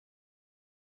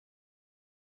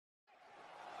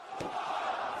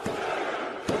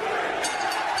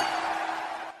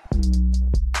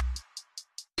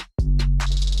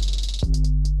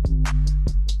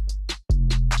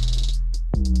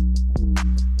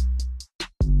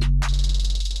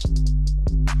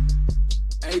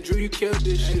Drew, you killed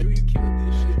this shit. You killed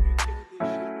this shit.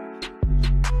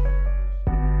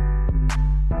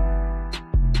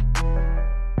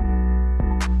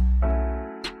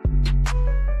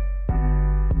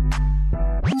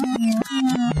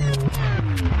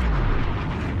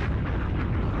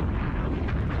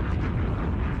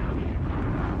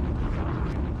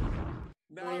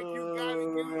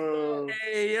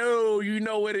 Hey, yo, you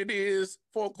know what it is.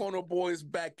 Four Corner Boyz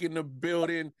back in the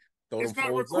building. It's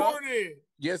not recorded. Up.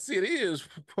 Yes, it is.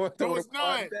 No, it's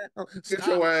not. Get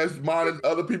your ass minding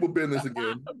other people's business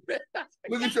again.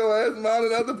 Look at your ass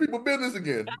minding other people's business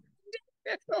again.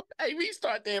 Hey,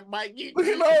 restart that, Mike.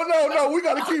 No. We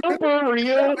gotta keep it. We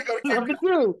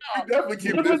definitely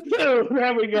keep this.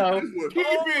 There we go. Keep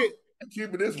it.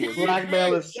 Keeping this one.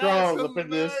 Blackmail is strong up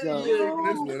in this. Keeping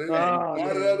this one.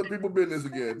 Minding other people's business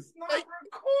again. It's not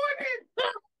recorded.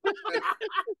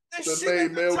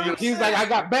 He's like, I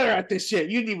got better at this shit.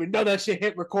 You didn't even know that shit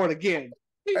hit record again.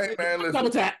 Hey, man, listen.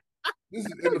 Double tap. This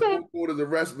is in the fourth quarters of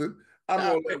wrestling. I'm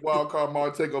going to let Wild Card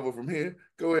Mar take over from here.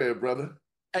 Go ahead, brother.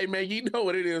 Hey, man, you know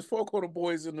what it is. Four Corner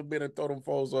Boyz in the building. Throw them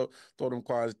foes up, throw them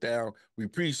cards down. We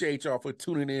appreciate y'all for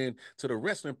tuning in to the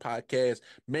wrestling podcast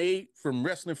made from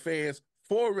wrestling fans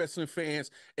for wrestling fans.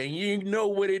 And you know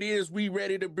what it is. We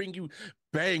ready to bring you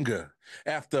banger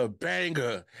after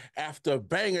banger after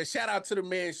banger. Shout out to the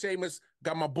man, Seamus.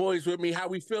 Got my boys with me. How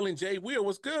we feeling, Jay Will?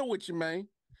 What's good with you, man?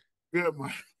 Good,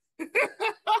 man.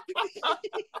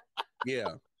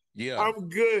 Yeah. I'm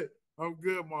good,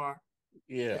 Mar.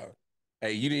 Yeah.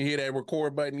 Hey, you didn't hear that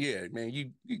record button? Yeah, man, you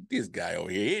this guy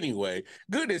over here. Anyway,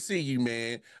 good to see you,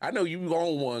 man. I know you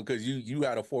on one because you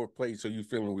out of fourth place, so you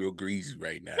feeling real greasy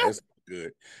right now. That's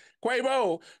good.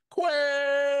 Quabo,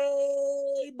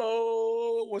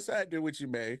 what's happening with you,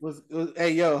 man?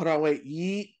 Hey, yo, hold on, wait.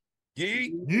 Yeet.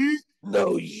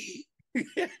 No yeet.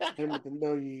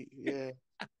 No yeet. Yeah.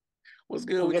 What's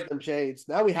good? We'll get them shades.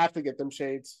 Now we have to get them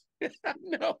shades.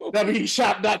 No.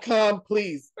 WeShop.com,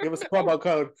 please give us a promo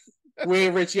code. We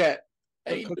ain't rich yet.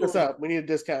 Hook us up. We need a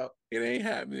discount. It ain't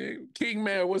happening. King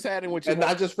Man, what's happening with you? And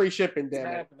not just free shipping, damn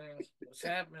it. What's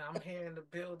happening? I'm here in the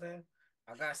building.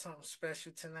 I got something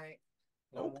special tonight.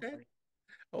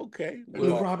 Okay.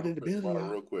 Well, Robin in the building.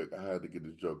 Real quick, I had to get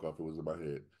this joke off. It was in my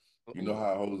head. You know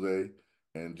how Jose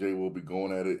and Jay will be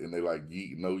going at it, and they like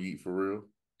yeet, no yeet for real?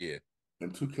 Yeah.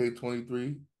 In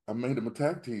 2K23, I made them a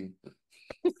tag team.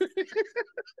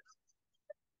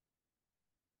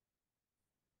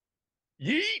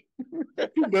 Yeet.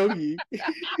 No yeet.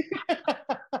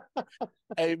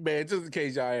 Hey, man, just in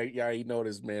case y'all ain't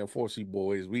noticed, man, 4C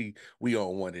Boys, we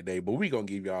on one today, but we gonna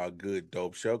give y'all a good,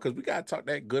 dope show because we gotta talk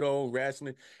that good old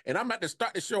wrestling. And I'm about to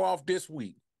start the show off this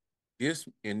week,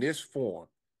 in this form.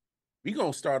 We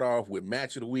gonna start off with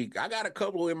match of the week. I got a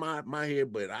couple in my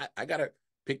head, but I gotta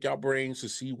pick y'all brains to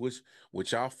see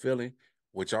what y'all feeling,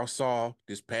 what y'all saw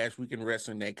this past week in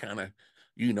wrestling that kind of,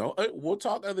 we'll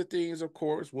talk other things, of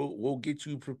course. We'll get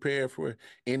you prepared for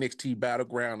NXT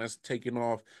Battleground that's taking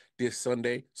off this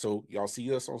Sunday. So y'all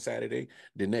see us on Saturday.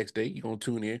 The next day, you're going to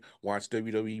tune in, watch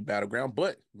WWE Battleground.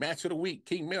 But match of the week,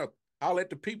 King Mel, I'll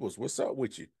let the peoples. What's up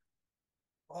with you?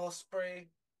 Ospreay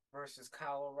versus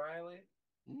Kyle O'Reilly.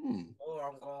 Or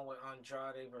I'm going with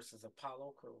Andrade versus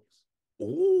Apollo Crews.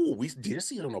 Oh, we did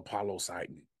see an Apollo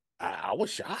sighting. I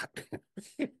was shocked.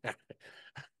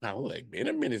 I was like, been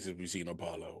a minute since we've seen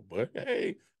Apollo, but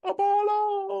hey,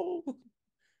 Apollo.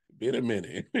 Been a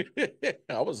minute.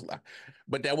 I was like,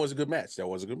 but that was a good match. I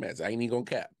ain't even gonna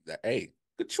cap. Hey,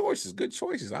 good choices.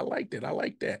 I like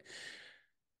that.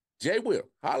 Jay Will,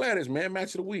 holla at us, man.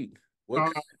 Match of the week.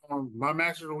 My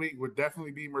match of the week would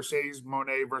definitely be Mercedes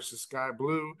Moné versus Sky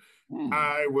Blue.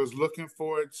 I was looking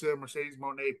forward to Mercedes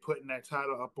Moné putting that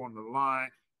title up on the line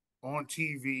on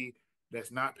TV.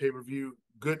 That's not pay-per-view.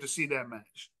 Good to see that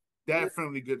match.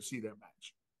 Definitely good to see that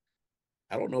match.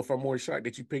 I don't know if I'm more shocked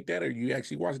that you picked that or you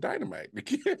actually watched Dynamite.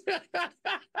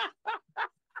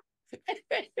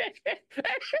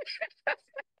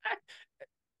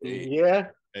 Yeah.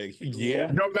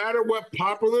 No matter what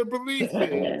popular belief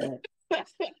is,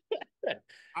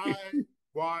 I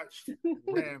watched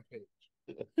Rampage.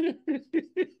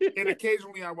 And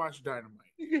occasionally I watch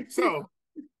Dynamite. So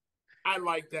I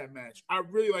like that match. I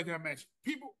really like that match.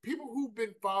 People who've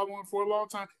been following for a long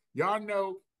time, y'all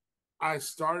know I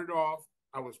started off,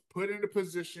 I was put in a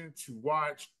position to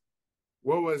watch,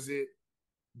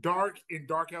 Dark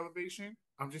Elevation.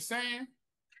 I'm just saying.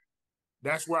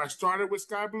 That's where I started with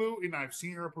Sky Blue, and I've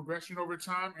seen her progression over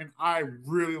time, and I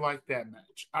really like that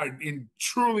match. I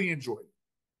truly enjoyed it.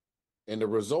 And the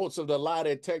results of the lie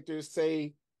detectors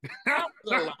say, that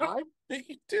was a lie.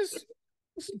 This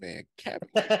man,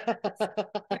 Captain.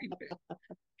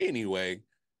 Anyway,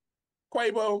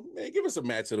 Quabo, man, give us a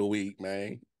match of the week,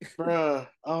 man. Bruh,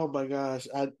 oh my gosh,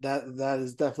 that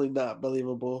is definitely not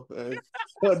believable.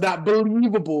 Not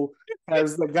believable,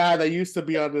 as the guy that used to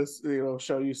be on this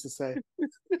show used to say.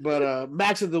 But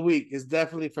match of the week is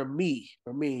definitely for me.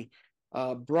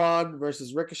 Braun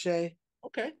versus Ricochet.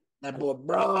 Okay. That boy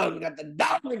Braun got the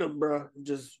dog in him, bro.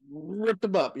 Just ripped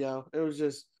him up, yo. It was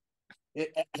just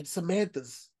and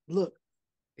Samantha's. Look.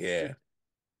 Yeah.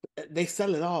 They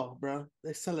sell it all, bro.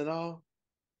 They sell it all.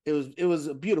 It was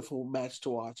a beautiful match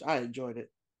to watch. I enjoyed it.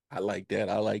 I like that.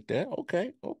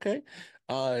 Okay.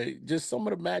 Just some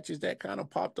of the matches that kind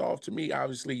of popped off to me.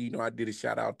 Obviously, I did a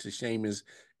shout out to Sheamus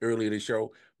earlier in the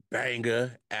show.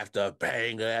 Banger after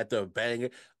banger after banger.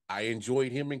 I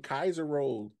enjoyed him and Kaiser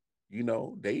Rhodes.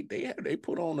 They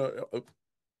put on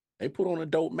a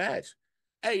dope match.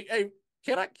 Hey,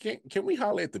 can we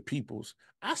holler at the peoples?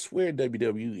 I swear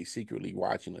WWE is secretly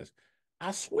watching us. I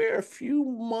swear a few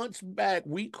months back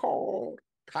we called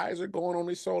Kaiser going on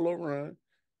his solo run,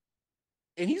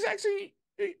 and he's actually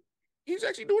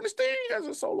doing his thing as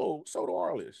a solo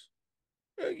artist.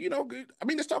 Good. I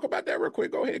mean, let's talk about that real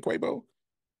quick. Go ahead, Quabo.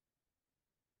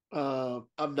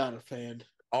 I'm not a fan.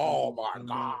 Oh my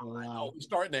God! Oh, we're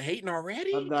starting to hating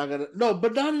already. I'm not gonna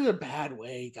but not in a bad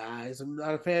way, guys. I'm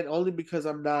not a fan only because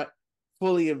I'm not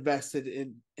fully invested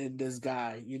in this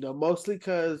guy. Mostly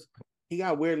because he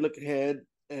got weird looking head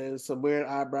and some weird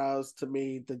eyebrows to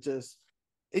me. I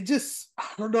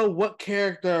don't know what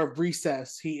character of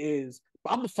Recess he is.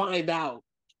 But I'm gonna find out.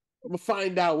 I'm gonna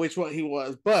find out which one he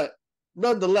was. But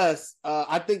nonetheless,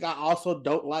 I think I also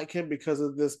don't like him because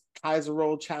of this Kaiser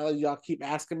Roll challenge y'all keep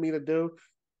asking me to do.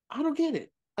 I don't get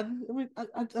it. I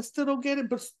still don't get it.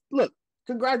 But look,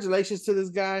 congratulations to this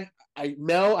guy.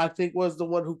 Mel, I think, was the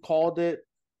one who called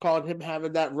him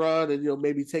having that run and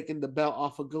maybe taking the belt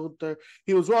off of Gunther.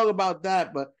 He was wrong about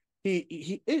that, but we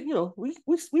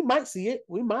might see it.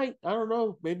 We might. I don't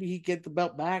know. Maybe he get the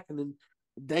belt back and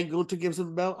then Gunther gives him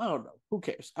the belt. I don't know. Who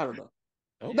cares? I don't know.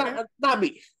 Okay. Not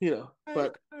me.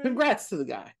 But congrats to the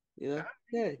guy. Yeah.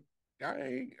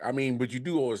 I mean, but you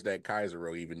do owe us that Kaiser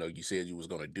Row, even though you said you was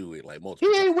gonna do it like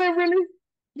multiple. He ain't win really.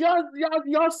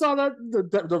 Y'all saw that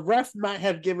the ref might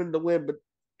have given the win, but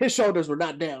his shoulders were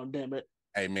not down. Damn it.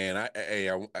 Hey man,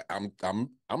 I'm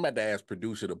about to ask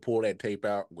producer to pull that tape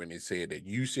out when it said that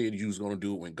you said you was gonna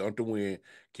do it when Gunther win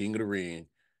King of the Ring,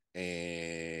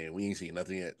 and we ain't seen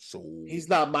nothing yet. So he's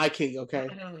not my king, okay?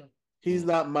 He's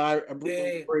not my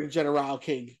General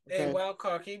King. Okay? Hey,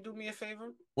 Wildcard, can you do me a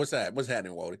favor? What's that? What's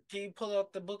happening, Wally? Can you pull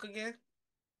up the book again?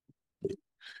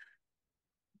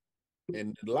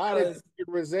 And a lot of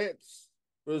results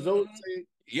say,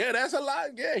 yeah, that's a lot.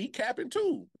 Yeah, he capping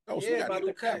too. Oh, yeah, so about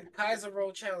the Kaiser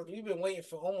Road Challenge. We've been waiting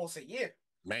for almost a year.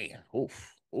 Man,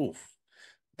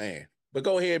 man. But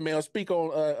go ahead, Mel. Speak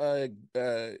on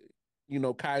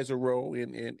Kaiser Road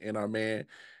and our man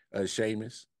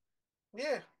Sheamus.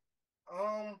 Yeah.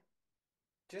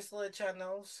 Just to let y'all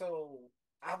know, so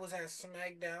I was at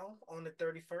SmackDown on the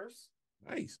 31st.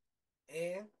 Nice.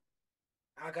 And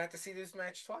I got to see this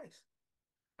match twice.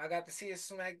 I got to see a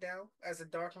SmackDown as a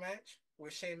dark match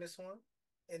where Sheamus won.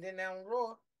 And then now on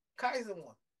Raw, Kaiser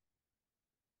won.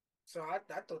 So I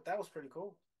thought that was pretty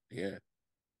cool. Yeah.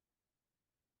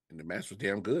 And the match was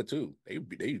damn good too. They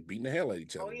beating the hell out of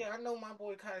each other. Oh yeah, I know my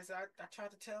boy Kaiser. I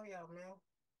tried to tell y'all, man.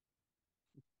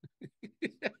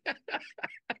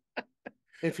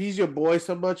 If he's your boy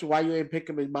so much, why you ain't pick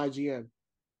him in my GM?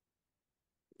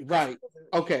 Right.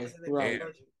 Okay. Right.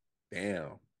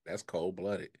 Damn. That's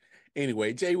cold-blooded.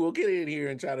 Anyway, Jay, we'll get in here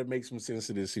and try to make some sense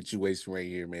of this situation right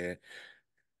here, man.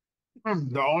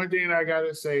 The only thing I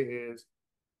gotta say is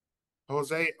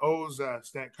Jose owes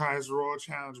us that Kaiser Royal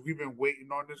Challenge. We've been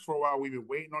waiting on this for a while. We've been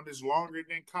waiting on this longer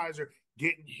than Kaiser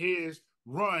getting his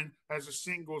run as a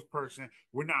singles person.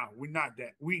 We're not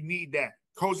that. We need that.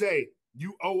 Jose,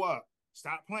 you owe up.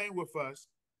 Stop playing with us.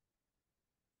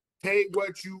 Pay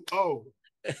what you owe.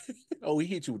 Oh, he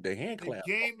hit you with the hand clap.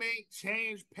 The game ain't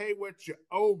changed. Pay what you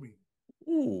owe me.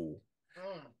 Ooh.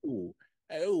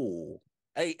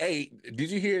 Hey,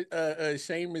 did you hear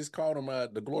Sheamus called him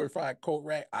the glorified coat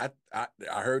rack? I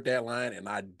heard that line and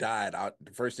I died.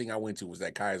 The first thing I went to was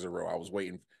that Kaiser Row. I was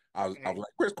waiting. I was like,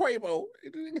 where's Quavo?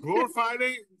 Glorified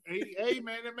ain't hey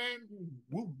man,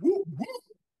 whoop, whoop, whoop.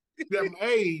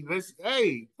 Hey, come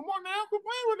on now, quit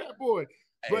playing with that boy.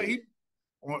 Hey.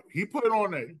 But he put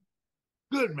on a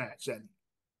good match.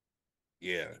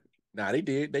 Yeah. Nah, they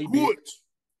did. They good. Did.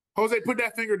 Jose, put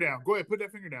that finger down. Go ahead, put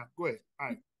that finger down. Go ahead. All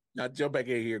right. Now jump back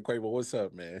in here, Quavo. What's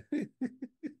up, man?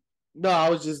 No, I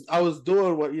was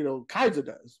doing what Kaiser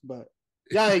does, but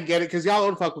y'all ain't get it because y'all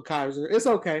don't fuck with Kaiser. It's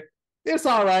okay. It's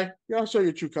all right. Y'all show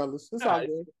your true colors. It's all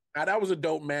good. Now, that was a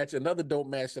dope match. Another dope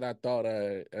match that I thought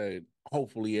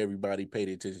hopefully everybody paid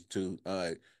attention to.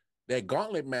 That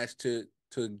gauntlet match to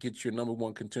get your number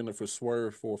one contender for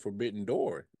Swerve for Forbidden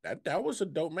Door. That was a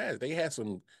dope match. They had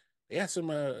some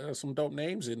dope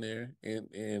names in there,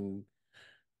 and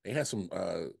they had some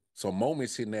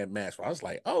moments in that match where I was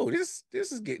like, oh, this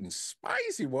is getting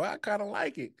spicy. Boy, I kind of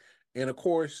like it. And of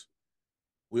course,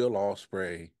 Will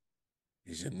Ospreay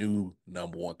is your new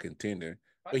number one contender.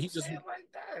 Why But you he just say it like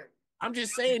that? I'm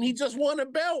just saying he just won a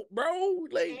belt, bro.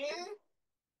 Like, Man,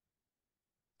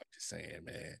 I'm just saying,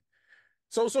 man.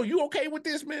 So you okay with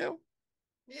this, man?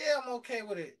 yeah, I'm okay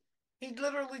with it. He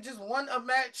literally just won a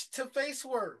match to face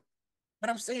Swerve. But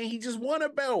I'm saying he just won a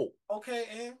belt. Okay,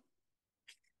 and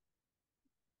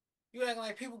you acting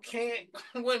like people can't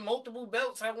win multiple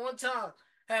belts at one time,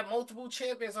 have multiple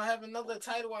champions, or have another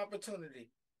title opportunity.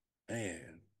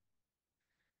 Man.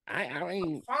 I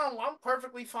mean, I'm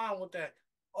perfectly fine with that.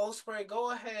 Ospreay,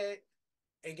 go ahead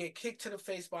and get kicked to the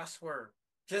face by Swerve,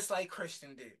 just like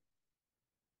Christian did.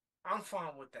 I'm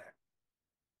fine with that.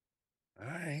 all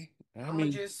right. I'm gonna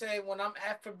just say when I'm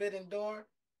at Forbidden Door,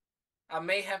 I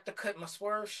may have to cut my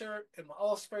Swerve shirt and my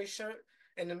Ospreay shirt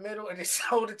in the middle and then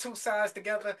sew the two sides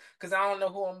together because I don't know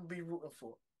who I'm gonna be rooting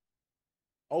for.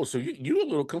 Oh, so you a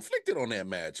little conflicted on that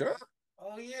match, huh?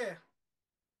 Oh yeah.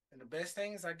 And the best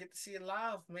thing is I get to see it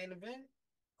live, main event.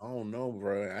 I don't know,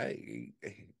 bro.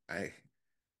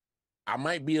 I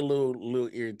might be a little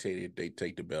irritated if they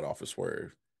take the belt off of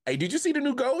Swerve. Hey, did you see the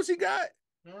new goals he got?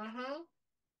 Mm-hmm.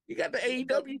 He got the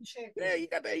AEW champion. Yeah, he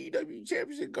got the AEW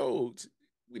championship gold.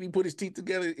 When he put his teeth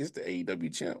together, it's the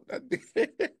AEW champ.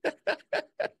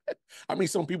 I mean,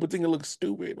 some people think it looks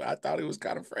stupid, but I thought it was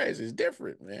kind of fresh. It's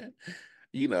different, man.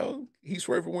 You know, he's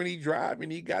swerving when he drive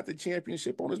and he got the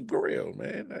championship on his grill,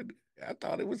 man. I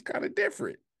thought it was kind of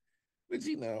different. But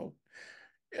you know,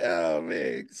 oh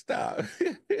man, stop.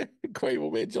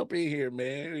 Quavo, man, jump in here,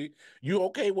 man. You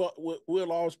okay with Will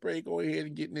Ospreay go ahead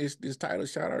and getting this title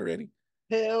shot already?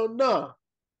 Hell no.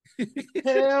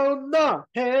 Hell no.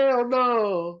 Hell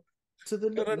no. To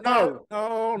the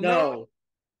no.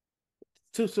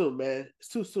 Too soon, man. It's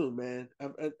too soon, man.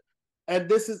 And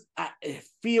this is, it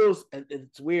feels, and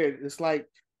it's weird. It's like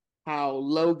how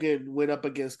Logan went up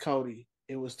against Cody.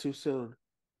 It was too soon.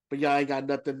 But y'all ain't got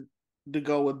nothing to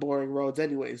go with boring Rhodes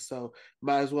anyway, so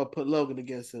might as well put Logan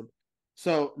against him.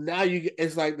 So now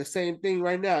it's like the same thing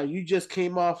right now. You just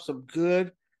came off some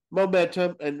good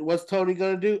momentum, and what's Tony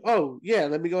gonna do? Oh yeah,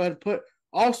 let me go ahead and put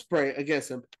Ospreay against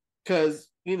him because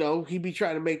he be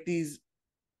trying to make these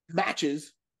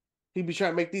matches. He'd be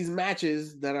trying to make these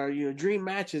matches that are dream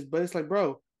matches, but it's like,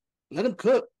 bro, let him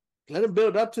cook, let him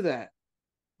build up to that.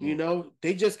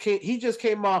 They just can't. He just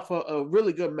came off a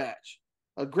really good match,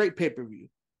 a great pay-per-view.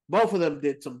 Both of them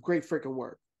did some great freaking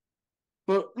work.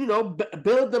 But,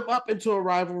 build them up into a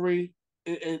rivalry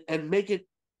and make it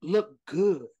look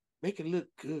good. Make it look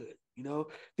good.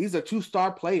 These are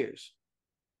 2-star players.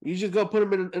 You just go put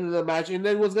them into the match, and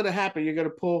then what's going to happen? You're going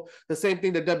to pull the same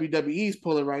thing that WWE is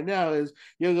pulling right now is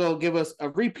you're going to give us a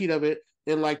repeat of it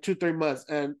in like 2-3 months.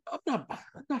 And I'm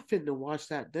not fitting to watch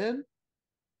that then.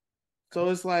 So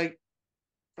it's like,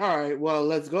 all right, well,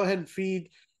 let's go ahead and feed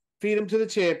him to the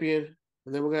champion,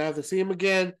 and then we're gonna have to see him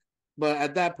again. But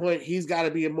at that point, he's got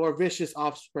to be a more vicious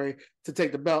Ospreay to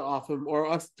take the belt off him, or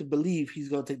us to believe he's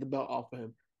gonna take the belt off of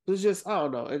him. So it's just, I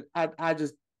don't know, and I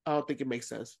don't think it makes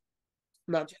sense.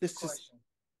 Not this just.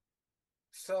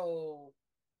 So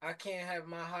I can't have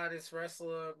my hottest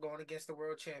wrestler going against the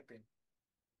world champion.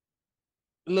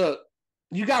 Look,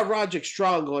 you got Roderick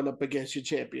Strong going up against your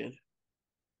champion.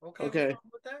 Okay.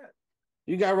 With that?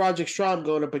 You got Roderick Strong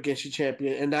going up against your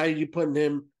champion, and now you're putting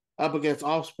him up against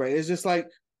Ospreay. It's just like,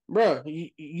 bro,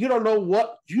 you don't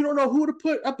know who to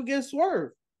put up against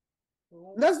Swerve.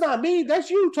 That's not me.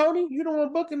 That's you, Tony. You don't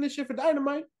want booking this shit for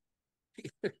Dynamite.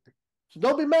 So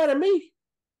don't be mad at me.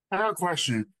 I have a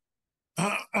question.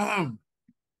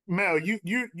 Mel,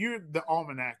 you're the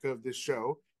almanac of this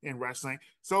show in wrestling.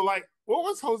 So, like, what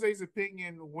was Jose's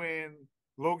opinion when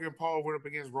Logan Paul went up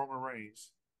against Roman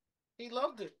Reigns? He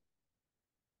loved it.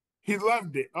 He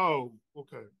loved it. Oh,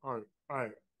 okay. All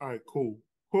right. Cool.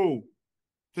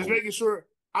 Just making sure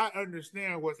I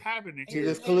understand what's happening. See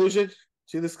this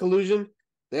collusion?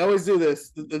 They always do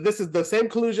this. This is the same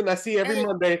collusion I see every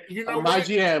Monday on my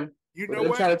GM. They're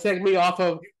trying to take me off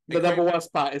of the number one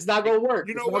spot. It's not going to work.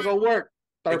 It's not going to work.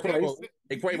 Third place.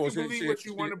 You can believe what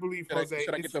you want to believe, Jose.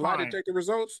 Should I get the line to take the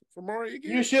results for Maury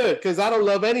again? You should, because I don't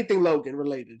love anything Logan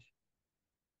related.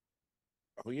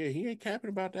 Oh yeah, he ain't capping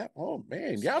about that. Oh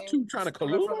man, y'all two trying to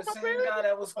collude from the same guy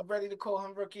that was ready to call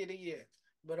him Rookie of the Year.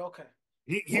 But okay.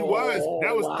 He was.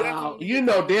 That was wow. definitely. You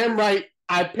know, damn right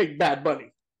I picked Bad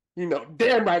Bunny. You know,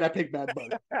 damn right I picked Bad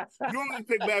Bunny. You only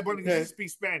pick Bad Bunny because he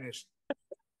speaks Spanish.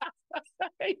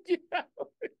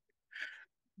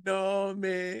 No,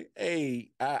 man.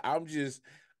 Hey, I'm just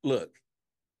look.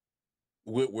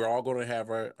 We're all going to have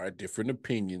our different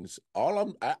opinions.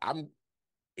 All I'm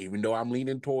even though I'm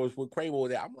leaning towards what Quavo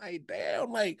that I'm like,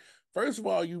 damn, like, first of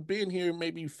all, you've been here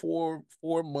maybe 4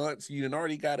 months. You done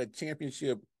already got a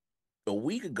championship a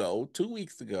week ago, 2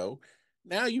 weeks ago.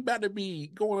 Now you about to be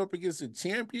going up against a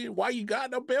champion. Why you got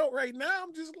no belt right now?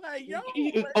 I'm just like, yo.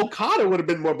 Okada would have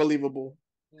been more believable.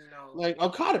 No. Like,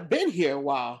 Okada been here a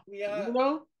while. Yeah. You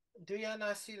know? Do y'all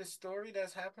not see the story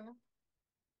that's happening?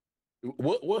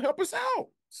 What help us out?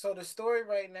 So the story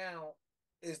right now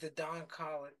is the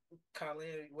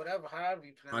Colin, whatever, however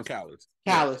you pronounce it.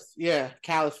 Callis, yeah.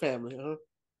 Callis family.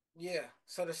 Yeah.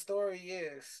 So the story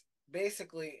is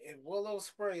basically if Willow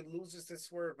Spray loses to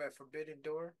Swerve at Forbidden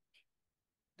Door,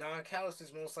 Don Callis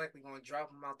is most likely going to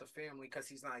drop him out the family because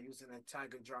he's not using a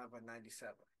Tiger Driver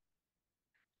 97.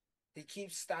 He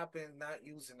keeps stopping not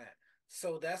using that.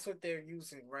 So that's what they're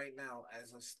using right now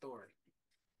as a story.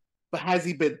 But has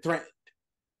he been threatened?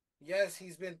 Yes,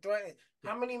 he's been threatened.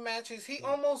 How many matches? He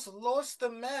almost lost the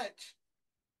match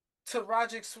to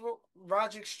Roderick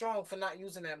Strong for not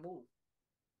using that move.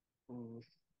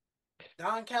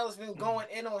 Don Callis been going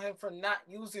in on him for not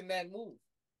using that move.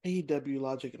 AEW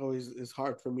logic always is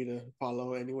hard for me to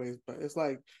follow anyways, but it's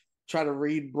like trying to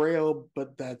read Braille,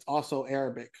 but that's also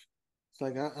Arabic. It's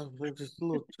like I'm just a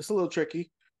little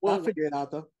tricky. Well, I'll figure it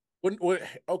out though.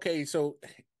 Okay, so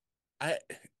I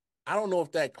don't know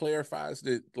if that clarifies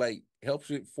that, like, helps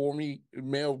it for me,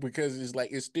 Mel, because it's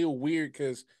like it's still weird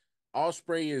because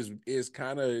Osprey is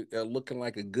kind of looking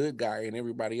like a good guy, and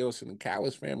everybody else in the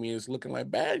Callis family is looking like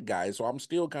bad guys. So I'm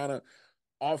still kind of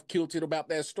off kilted about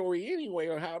that story anyway,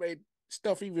 or how that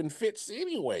stuff even fits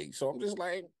anyway. So I'm just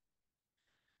like,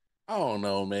 I don't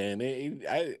know, man.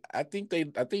 I think they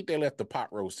left the pot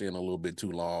roast in a little bit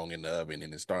too long in the oven,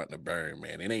 and it's starting to burn,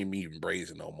 man. It ain't even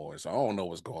braising no more. So I don't know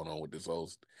what's going on with this whole.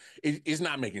 It's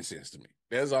not making sense to me.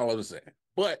 That's all I'm saying.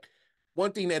 But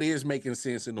one thing that is making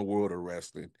sense in the world of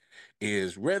wrestling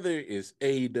is whether it's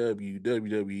AEW,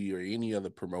 WWE, or any other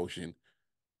promotion,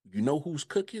 you know who's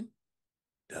cooking?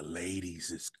 The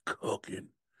ladies is cooking.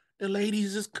 The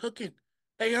ladies is cooking.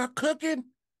 They are cooking.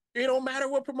 It don't matter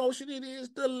what promotion it is.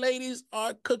 The ladies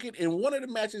are cooking. And one of the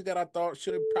matches that I thought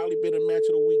should have probably been a match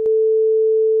of the week.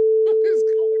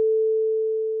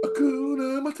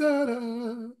 Hakuna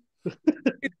Matata.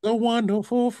 It's a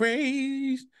wonderful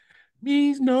phrase.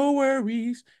 Means no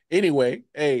worries. Anyway,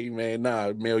 hey, man,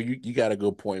 nah, Mel, you got a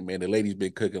good point, man. The ladies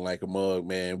been cooking like a mug,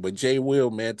 man. But Jay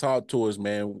Will, man, talk to us,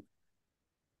 man.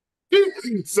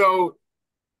 So,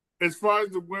 as far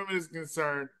as the women is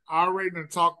concerned, I already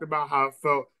talked about how I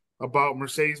felt about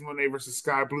Mercedes Moné versus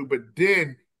Sky Blue, but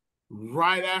then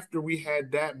right after we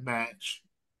had that match,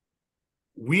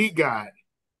 we got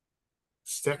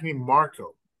Stephanie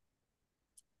Marco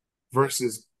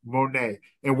versus Monet,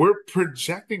 and we're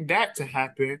projecting that to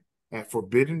happen at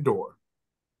Forbidden Door.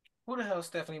 Who the hell is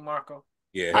Stephanie Marco?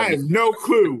 Yeah, I have no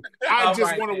clue. I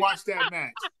just right, want to watch that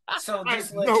match. So I just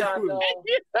have let no y'all clue. know.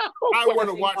 I want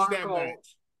to Stephanie watch that Marco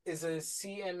match. Is a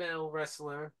CML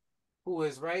wrestler who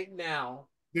is right now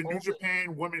The New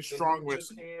Japan Women's Strong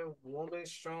Wrestling. Japan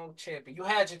Women's Strong Champion. You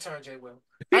had your turn, Jay Will.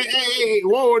 Hey,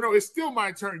 whoa, no, it's still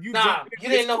my turn. You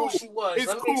didn't know who she was.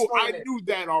 It's cool. I knew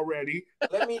that already.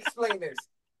 Let me explain this.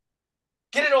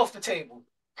 Get it off the table.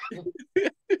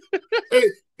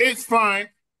 It's fine.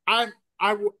 I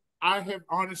have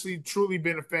honestly truly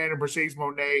been a fan of Mercedes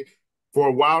Moné for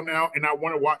a while now, and I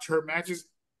want to watch her matches.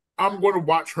 I'm going to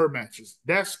watch her matches.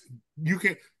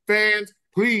 Fans,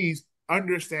 please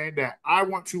understand that I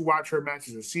want to watch her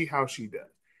matches and see how she does.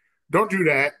 Don't do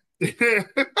that.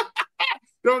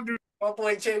 Don't do. My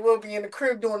boy Jay will be in the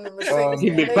crib doing the Mercedes. He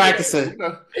been practicing.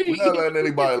 We're not letting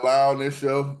anybody lie on this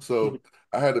show, so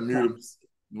I had to mute him.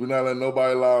 We're not letting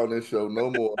nobody lie on this show no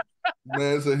more.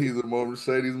 Man said he's a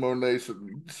Mercedes Moné.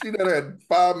 She done had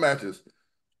 5 matches.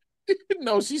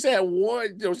 No, she's had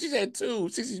one. No, she's had 2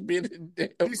 since she's been in.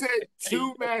 She's had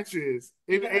 2 matches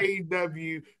in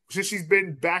AEW since she's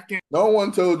been back in. No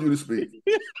one told you to speak.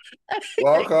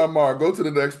 Wildcard Mark, go to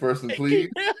the next person, please.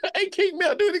 Hey, King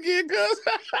Mel, do it again, cuz.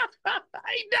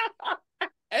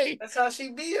 Hey, that's how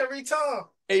she be every time.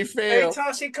 Hey, Faye. Every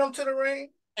time she come to the ring.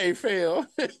 Hey, Faye.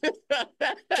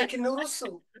 Chicken noodle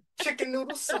soup. Chicken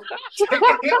noodle soup. Chicken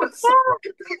noodle soup.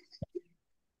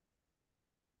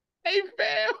 Hey,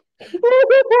 fam.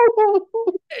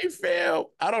 Hey, fam.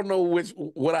 I don't know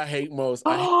what I hate most.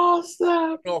 I Snap.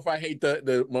 don't know if I hate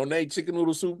the Monet chicken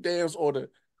noodle soup dance or the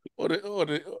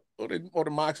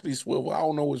Moxley swivel. I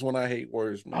don't know which one I hate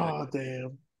worse, man. Oh,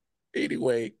 damn.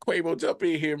 Anyway, Quavo, jump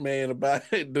in here, man, about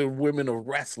the women of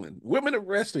wrestling. Women of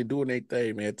wrestling doing their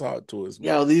thing, man. Talk to us, man.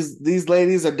 Yo, these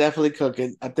ladies are definitely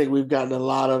cooking. I think we've gotten a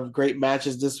lot of great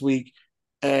matches this week.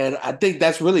 And I think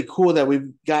that's really cool that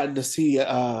we've gotten to see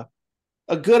a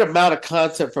good amount of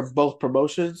content from both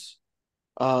promotions.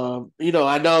 I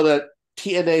know that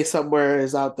TNA somewhere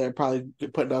is out there probably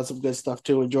putting on some good stuff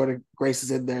too, and Jordan Grace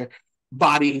is in there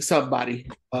bodying somebody.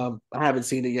 I haven't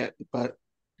seen it yet, but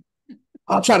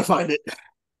I'll try to find it.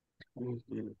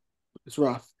 It's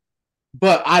rough.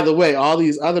 But either way, all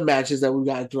these other matches that we've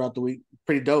gotten throughout the week,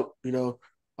 pretty dope.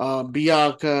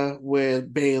 Bianca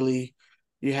with Bailey,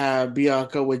 you have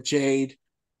Bianca with Jade,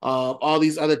 all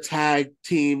these other tag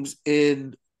teams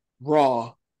in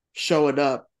Raw showing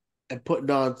up and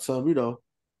putting on some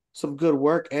good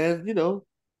work and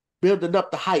building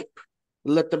up the hype.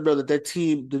 Let them know that their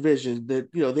team division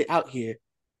that they're out here,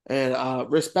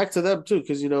 and respect to them too,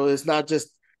 because it's not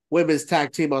just women's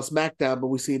tag team on SmackDown, but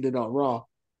we seen it on Raw.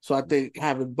 So I think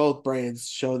having both brands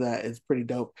show that is pretty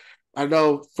dope. I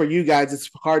know for you guys, it's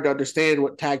hard to understand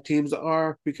what tag teams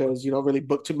are because you don't really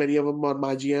book too many of them on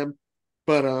my GM.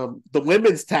 But the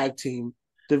women's tag team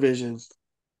division,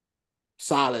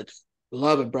 solid.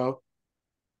 Love it, bro.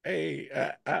 Hey,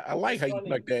 I like It's how you funny.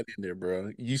 snuck that in there,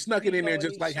 bro. You snuck it You in there know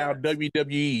just these like how shots.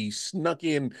 WWE snuck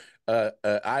in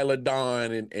Isla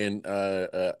Dawn and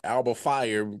Alba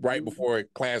Fire right before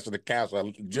Clash of the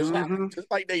Castle. Just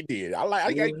like they did.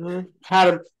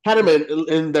 Had them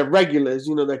in the regulars,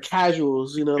 the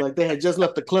casuals, like they had just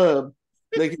left the club.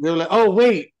 They were like, oh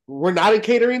wait, we're not in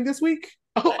catering this week.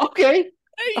 Oh, okay.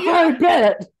 Hey, All yo. right,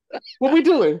 bet. What we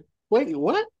doing? Wait,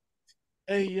 what?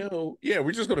 Hey, yo. Yeah,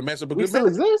 we're just gonna mess up a We good still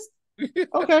match. exist?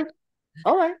 Okay.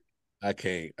 All right. I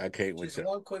can't with Just you.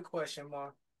 one quick question,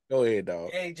 Mark. Go ahead,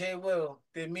 dog. Hey, Jay Will,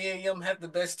 did me and Yum have the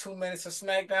best 2 minutes of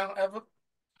SmackDown ever?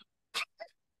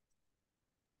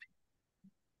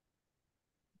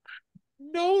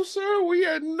 No, sir, we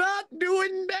are not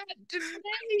doing that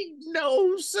today.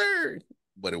 No, sir.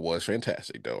 But it was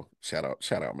fantastic, though. Shout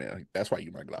out, man. That's why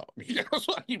you my dog. That's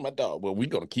why you my dog. Well, we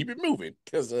gonna keep it moving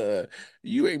because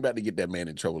you ain't about to get that man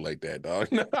in trouble like that,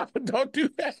 dog. No, don't do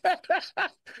that.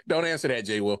 Don't answer that,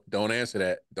 Jay. Will. Don't answer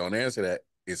that. Don't answer that.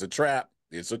 It's a trap.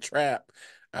 It's a trap.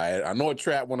 I know a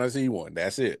trap when I see one.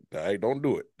 That's it. All right, don't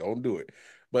do it. Don't do it.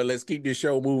 But let's keep this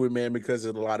show moving, man, because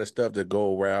there's a lot of stuff to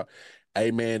go around.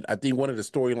 Hey, man, I think one of the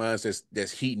storylines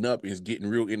that's heating up is getting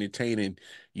real entertaining.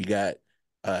 You got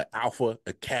Alpha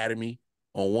Academy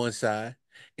on one side,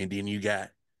 and then you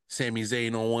got Sami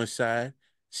Zayn on one side.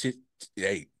 Shit,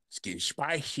 hey, it's getting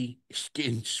spicy. It's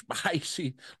getting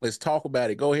spicy. Let's talk about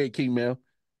it. Go ahead, King Mel.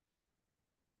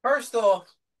 First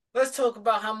off, let's talk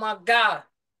about how my guy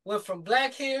went from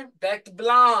black hair back to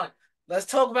blonde. Let's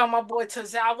talk about my boy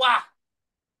Tozawa.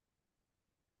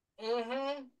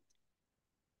 Mm-hmm.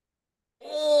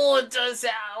 Oh,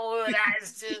 Tozawa,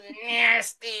 that's just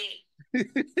nasty.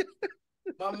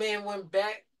 My man went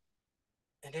back,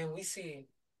 and then we see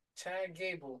Chad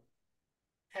Gable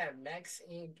had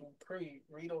Maxine Dupree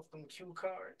read off them cue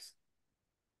cards.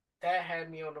 That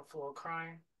had me on the floor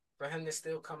crying for him to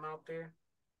still come out there.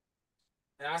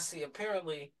 And I see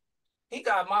apparently he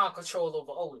got mind control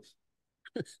over Otis.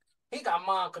 He got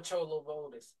mind control over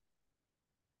Otis.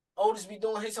 Otis be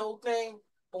doing his whole thing,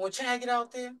 but when Chad get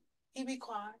out there, he be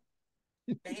quiet.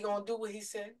 And he gonna do what he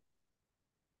said.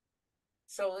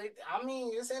 So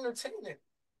it's entertaining.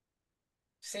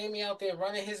 Seeing me out there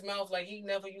running his mouth like he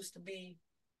never used to be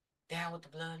down with the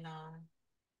bloodline.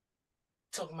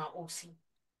 Talking about OC.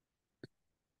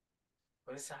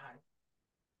 But it's all right.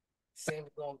 Sammy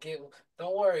gonna get.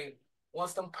 Don't worry.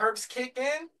 Once them perks kick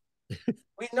in,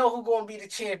 we know who gonna be the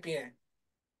champion.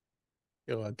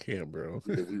 Yo, I can't, bro.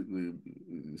 Yeah,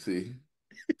 we see,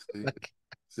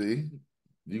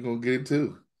 you gonna get it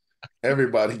too.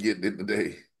 Everybody getting it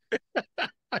today.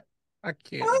 I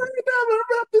can't. I ain't never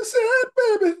represent,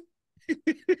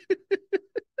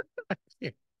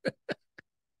 baby.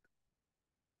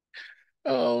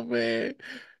 Oh man.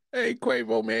 Hey,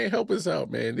 Quavo, man, help us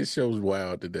out, man. This show's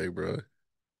wild today, bro.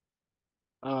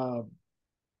 I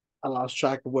lost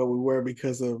track of where we were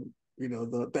because of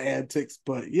the antics,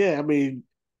 but yeah, I mean,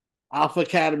 Alpha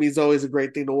Academy is always a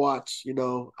great thing to watch.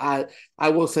 I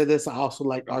will say this: I also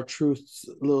like our Truth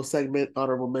little segment,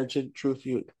 honorable mention. Truth,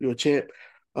 you're a champ.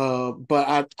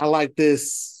 But I like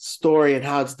this story and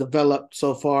how it's developed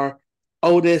so far.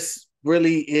 Otis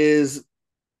really is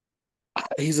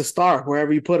he's a star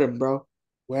wherever you put him, bro.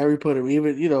 Wherever you put him,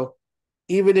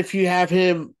 even if you have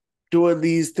him doing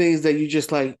these things that you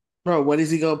just like, bro, when is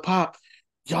he gonna pop?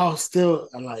 Y'all still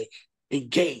are like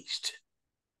engaged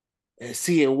and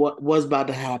seeing what was about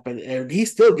to happen, and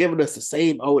he's still giving us the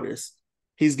same Otis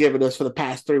he's given us for the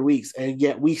past 3 weeks, and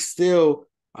yet we still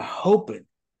are hoping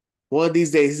one of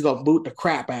these days he's gonna boot the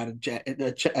crap out of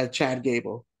Chad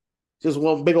Gable, just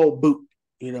one big old boot,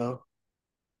 and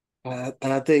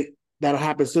I think that'll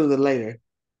happen sooner than later.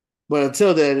 But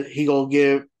until then, he gonna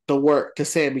give the work to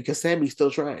Sami because Sami's still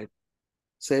trying.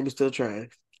 Sami's still trying.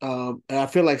 And I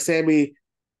feel like Sami,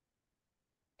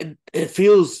 it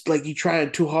feels like you're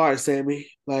trying too hard, Sami.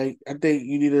 Like, I think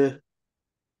you need to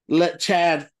let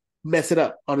Chad mess it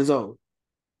up on his own.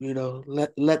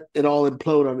 Let it all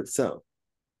implode on itself.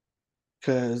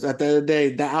 Because at the end of the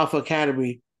day, the Alpha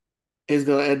Academy is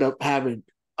gonna end up having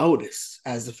Otis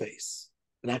as the face.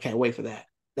 And I can't wait for that.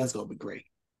 That's gonna be great.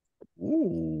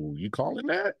 Ooh, you calling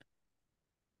that?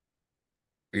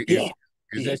 Yeah.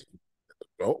 Is Yeah. that?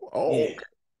 Oh, Yeah.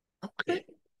 okay.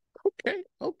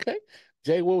 Okay.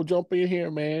 Jay Will jump in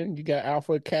here, man. You got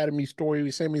Alpha Academy story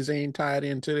with Sami Zayn tied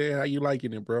into there. How you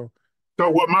liking it, bro? So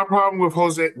what my problem with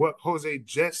what Jose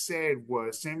just said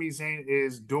was Sami Zayn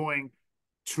is doing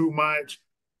too much.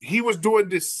 He was doing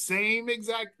the same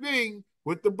exact thing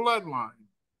with the bloodline.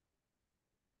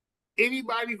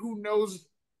 Anybody who knows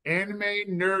anime,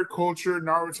 nerd culture,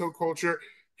 Naruto culture,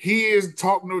 he is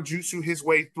talk no jutsu his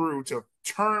way through to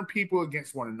turn people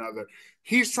against one another.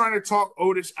 He's trying to talk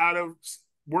Otis out of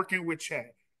working with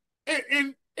Chad.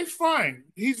 And it's fine.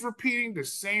 He's repeating the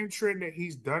same trend that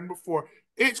he's done before.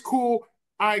 It's cool.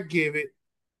 I give it.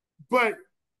 But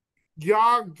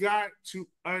y'all got to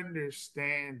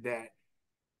understand that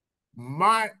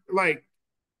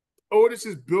Otis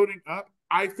is building up.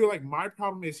 I feel like my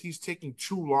problem is he's taking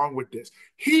too long with this.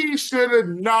 He should have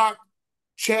knocked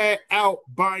Chad out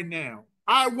by now.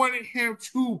 I wanted him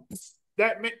to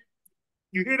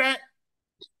you hear that?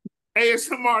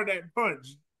 ASMR that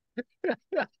punch.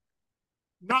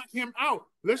 Knock him out.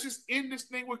 Let's just end this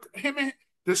thing with him and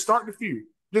just start the feud.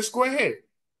 Just go ahead.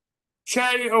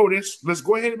 Chad and Otis, let's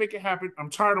go ahead and make it happen. I'm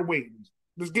tired of waiting.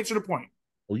 Let's get to the point.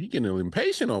 Oh, you getting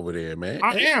impatient over there, man.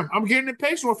 I am. I'm getting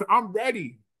impatient with it. I'm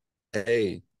ready.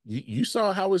 Hey, you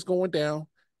saw how it's going down.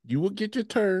 You will get your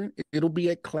turn. It'll be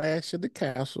at Clash of the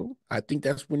Castle. I think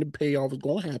that's when the payoff is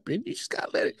going to happen. You just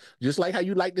got to let it, just like how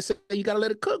you like to say, you got to let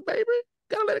it cook, baby.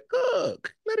 Got to let it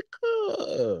cook. Let it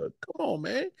cook. Come on,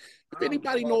 man. If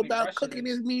anybody know about cooking,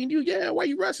 it's me and you. Yeah, why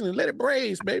you rushing it? Let it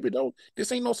braise, baby.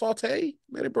 This ain't no saute.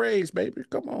 Let it braise, baby.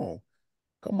 Come on.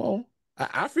 Come on.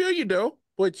 I feel you, though.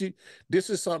 But this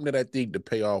is something that I think the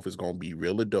payoff is going to be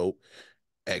really dope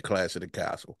at Clash of the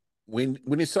Castle. When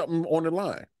it's something on the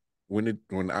line, when the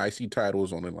IC title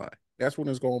is on the line, that's when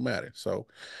it's gonna matter. So,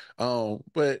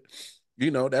 but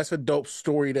that's a dope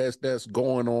story that's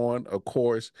going on. Of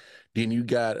course, then you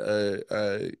got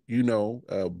a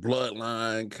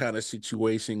bloodline kind of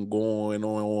situation going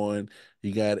on.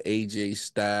 You got AJ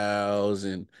Styles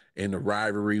and the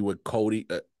rivalry with Cody.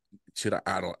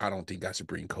 I don't think I should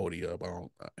bring Cody up.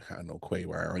 I know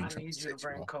Quavo. I need you to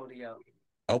bring Cody up.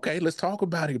 Okay, let's talk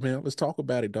about it, man. Let's talk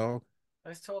about it, dog.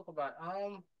 Let's talk about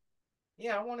it.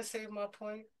 Yeah, I want to save my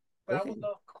point, but okay. I would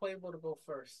love Quavo to go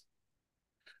first.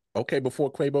 Okay, before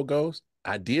Quavo goes,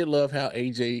 I did love how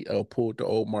AJ pulled the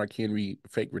old Mark Henry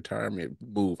fake retirement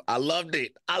move. I loved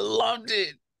it.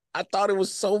 I thought it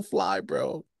was so fly,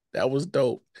 bro. That was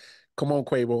dope. Come on,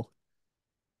 Quavo.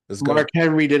 Let's go. Mark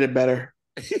Henry did it better.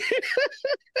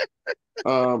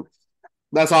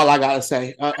 That's all I gotta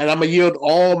say. And I'm gonna yield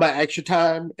all my extra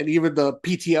time and even the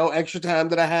PTO extra time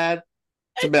that I had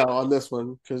to Mel on this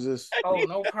one because it's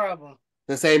no problem.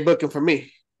 This ain't booking for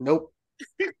me. Nope.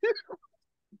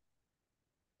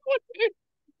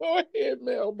 Go ahead,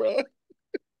 Mel, bro.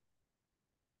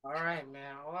 All right,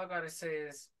 man. All I gotta say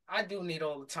is I do need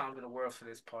all the time in the world for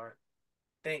this part.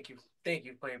 Thank you,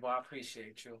 Playboy. I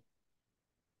appreciate you.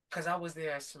 Cause I was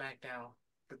there at SmackDown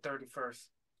the 31st.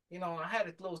 I had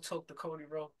a little talk to Cody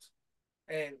Rhodes.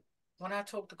 And when I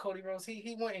talked to Cody Rhodes,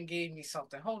 he went and gave me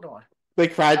something. Hold on. They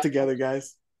cried together,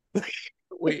 guys.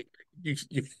 Wait,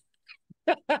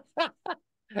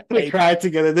 they cried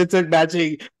together. They took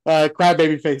matching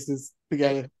crybaby faces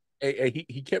together. Hey,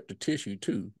 he kept the tissue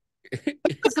too.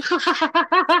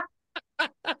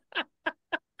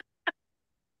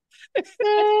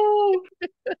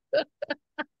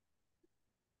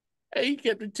 Hey, he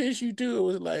kept the tissue too. It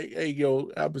was like, hey,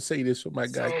 yo, I'm gonna say this for my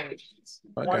guy.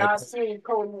 When I seen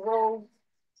Cody Rhodes,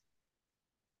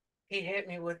 he hit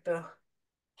me with the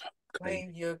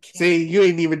Claim your king. See, you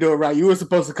ain't even doing it right. You were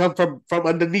supposed to come from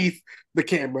underneath the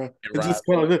camera and just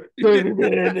go.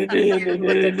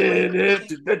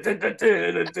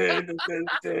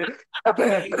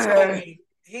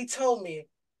 He told me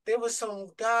there was some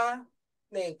guy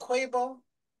named Quabo.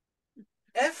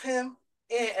 F him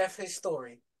and F his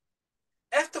story.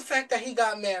 F the fact that he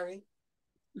got married.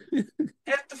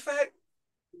 F the fact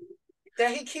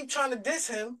that he keep trying to diss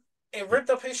him and ripped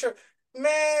up his shirt.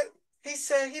 Man, he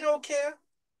said he don't care.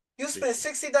 You spent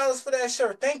 $60 for that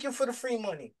shirt. Thank you for the free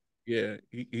money. Yeah,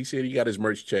 he said he got his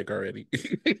merch check already.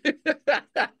 He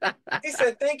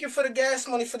said, thank you for the gas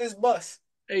money for this bus.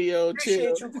 Hey, yo,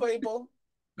 Appreciate chill. you, Quabo.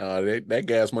 No, that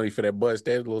gas money for that bus,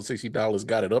 that little $60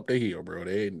 got it up the hill, bro.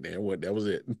 That was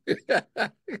it.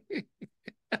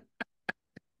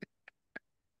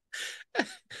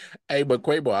 Hey, but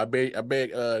Quavo, I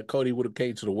bet Cody would have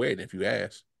came to the wedding if you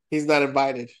asked. He's not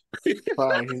invited.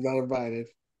 Fine, he's not invited.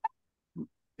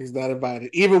 He's not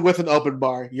invited. Even with an open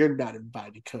bar, you're not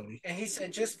invited, Cody. And he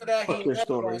said just for that, he ain't never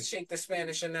going to shake the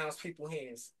Spanish announce people's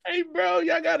hands. Hey, bro,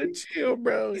 y'all got to chill,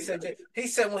 bro. He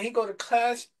said when he go to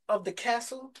Clash of the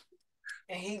Castle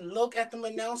and he look at them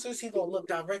announcers, he going to look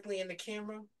directly in the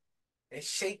camera and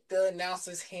shake the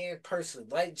announcer's hand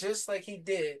personally, just like he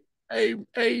did. Hey,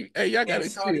 y'all got to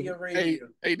chill. Arabia.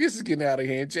 Hey, this is getting out of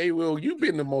hand. Jay Will, you've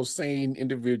been the most sane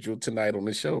individual tonight on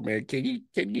the show, man. Can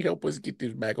you help us get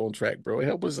this back on track, bro?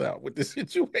 Help us out with the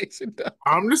situation.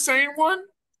 I'm the same one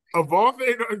of all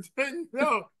things.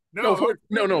 No. I'm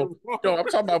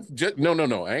talking about just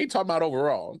no. I ain't talking about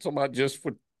overall. I'm talking about just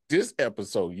for this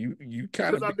episode. You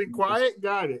kind of I've been quiet.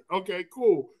 Got it. Okay,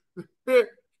 cool.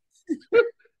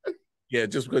 Yeah,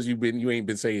 just because you ain't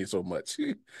been saying so much.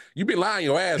 You've been lying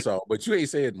your ass off, but you ain't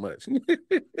saying much.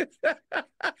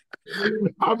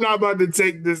 I'm not about to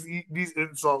take these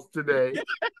insults today.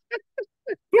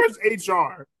 Where's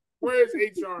HR? Where's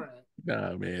HR at?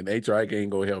 Nah, man, HR ain't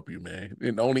gonna help you, man.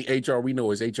 And the only HR we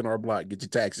know is H&R Block. Get your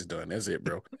taxes done. That's it,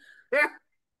 bro.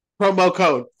 Promo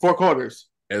code 4 quarters.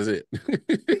 That's it. That's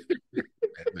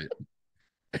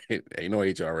it. Ain't no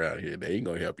HR around here. They ain't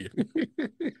gonna help you.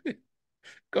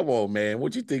 Come on, man.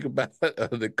 What you think about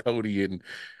the Cody and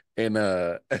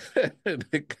the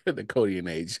Cody and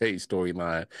AJ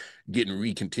storyline getting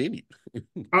recontinued?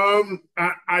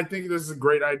 I think this is a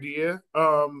great idea.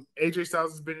 AJ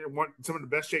Styles has been in some of the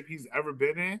best shape he's ever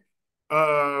been in.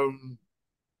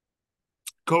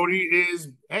 Cody is,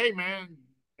 hey man,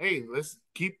 let's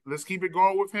keep it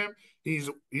going with him. He's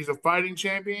a fighting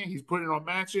champion. He's putting on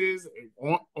matches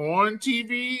on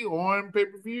TV, on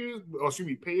pay-per-views, or excuse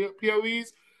me,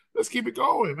 PLEs. Let's keep it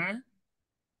going, man.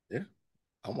 Yeah,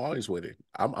 I'm always with it.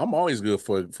 I'm always good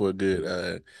for a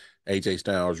good AJ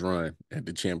Styles run at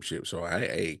the championship. So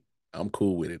I'm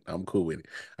cool with it. I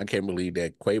can't believe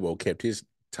that Quavo kept his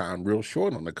time real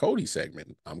short on the Cody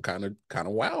segment. I'm kind of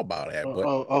wild about that. But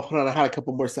hold on, I had a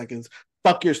couple more seconds.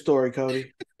 Fuck your story,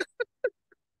 Cody.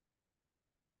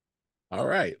 All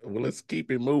right, well, let's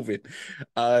keep it moving.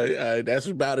 That's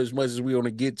about as much as we want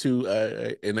to get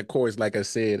to. And of course, like I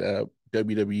said,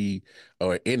 WWE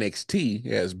or NXT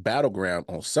has Battleground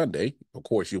on Sunday. Of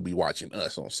course, you'll be watching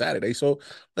us on Saturday. So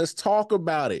let's talk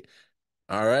about it.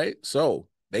 All right. So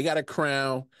they got to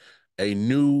crown a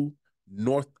new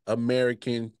North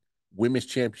American Women's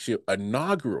Championship,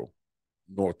 inaugural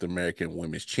North American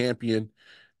Women's Champion.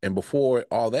 And before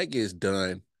all that gets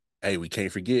done, hey, we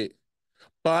can't forget.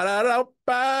 Get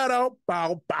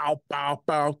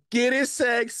it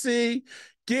sexy.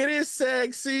 Get it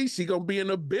sexy. She gonna be in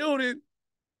the building.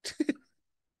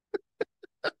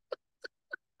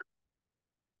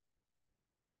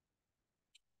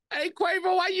 Hey,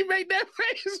 Quavo, why you make that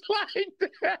face like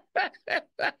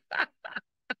that?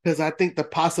 Because I think the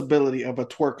possibility of a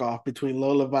twerk off between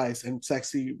Lola Vice and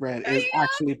Sexy Red is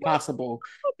actually possible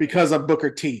because of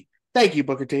Booker T. Thank you,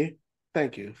 Booker T.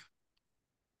 Thank you.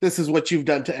 This is what you've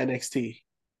done to NXT.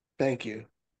 Thank you.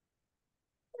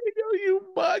 Yo, you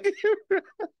bugging right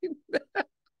now.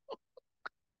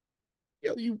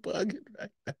 Yo, you bugging right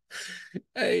now.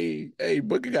 Hey,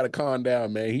 Booker got to calm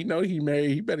down, man. He know he married.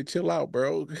 He better chill out,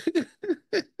 bro.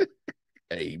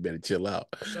 Hey, he better chill out.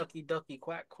 Shucky ducky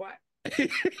quack quack.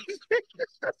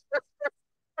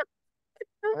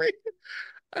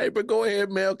 Hey, but go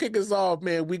ahead, Mel. Kick us off,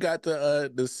 man. We got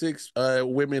the 6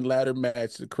 women ladder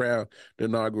match to crown the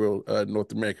inaugural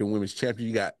North American Women's Champion.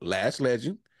 You got Lash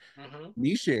Legend,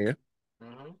 Michelle,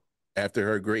 after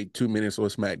her great 2 minutes on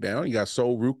SmackDown. You got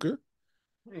Sol Ruka,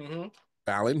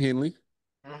 Fallon Henley,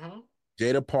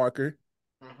 Jada Parker,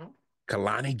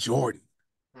 Kalani Jordan.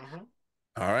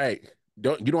 All right.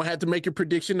 You don't have to make your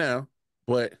prediction now,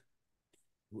 but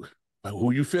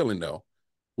who you feeling though?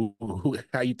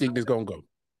 How you think this gonna go?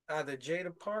 Either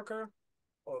Jada Parker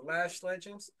or Lash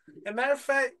Legends. And matter of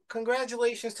fact,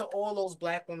 congratulations to all those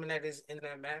black women that is in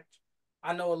that match.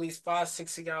 I know at least 5,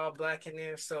 6 of y'all are black in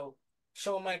there. So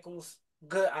Shawn Michaels,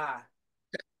 good eye.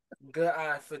 Good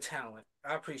eye for talent.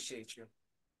 I appreciate you.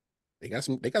 They got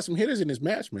some hitters in this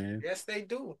match, man. Yes, they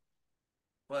do.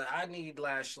 But I need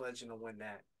Lash Legend to win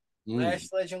that. Mm. Lash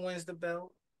Legend wins the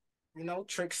belt. You know,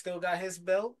 Trick still got his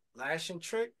belt. Lash and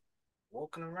Trick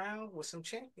walking around with some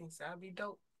champions. That'd be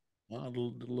dope. Oh,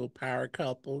 the little power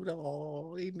couple.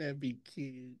 Oh, ain't that be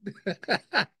cute?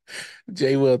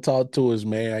 Jay Will, talk to us,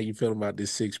 man. How you feeling about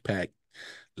this 6-pack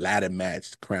ladder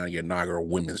match to crown your inaugural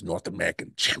Women's North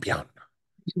American champion?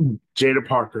 Jada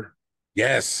Parker.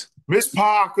 Yes. Miss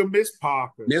Parker, Miss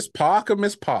Parker. Miss Parker,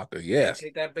 Miss Parker, yes. Hey,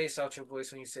 take that bass out your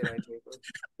voice when you say that, Jacob.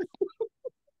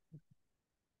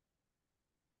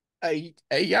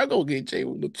 Hey, y'all go get Jay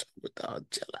Will chill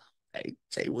out. Hey,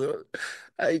 Jay Will.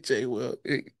 Hey, Jay Will.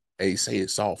 Hey, say it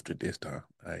softer this time.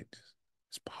 Hey,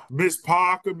 Miss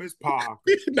Parker, Miss Parker.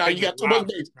 No, you got too much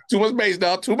bass. Too much bass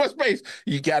now. Too much bass.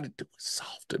 You got to do it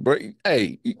softer, bro.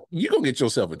 Hey, you gonna get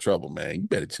yourself in trouble, man. You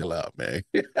better chill out, man.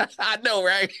 I know,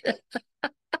 right?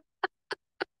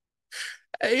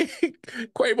 Hey,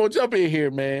 Quavo, jump in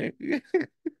here, man.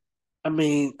 I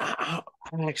mean, I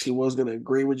actually was gonna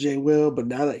agree with Jay Will, but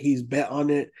now that he's bet on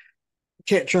it,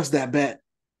 can't trust that bet.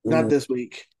 Not this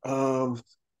week. So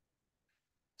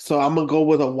I'm gonna go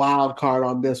with a wild card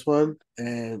on this one,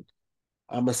 and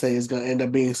I'm gonna say it's gonna end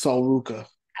up being Sol Ruka.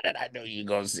 How did I know you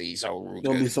gonna see Sol Ruka? It's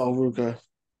gonna be Sol Ruka.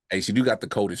 Hey, she do got the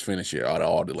coldest finisher out of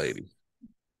all the ladies.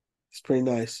 It's pretty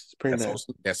nice. It's pretty nice.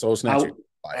 That's so snatchy.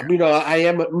 You know, I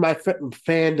am my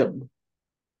fandom.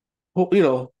 You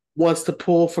know, wants to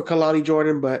pull for Kalani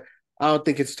Jordan, but I don't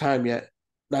think it's time yet.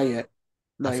 Not yet.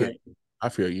 Not yet. I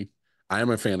feel you. I am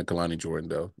a fan of Kalani Jordan,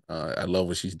 though. I love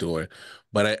what she's doing.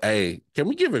 But hey, can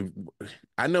we give it?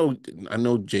 I know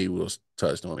Jay Will's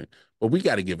touched on it, but we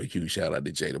got to give a huge shout out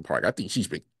to Jada Park. I think she's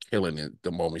been killing it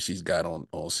the moment she's got on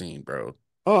scene, bro.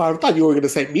 Oh, I thought you were going to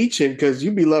say Michin because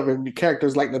you be loving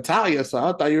characters like Natalia. So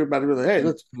I thought you were about to be like, hey,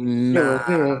 let's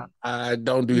I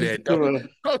don't do that. Don't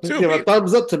give a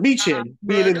thumbs up to Michin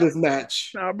being in this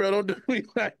match. Nah, bro, don't do me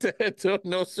like that.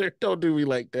 No, sir, don't do me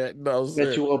like that. No, sir.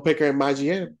 Bet you won't pick her in my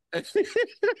GM.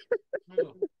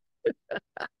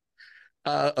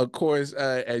 Of course,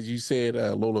 as you said,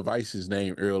 Lola Vice's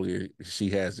name earlier, she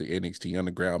has the NXT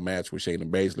Underground match with Shayna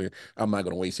Baszler. I'm not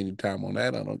going to waste any time on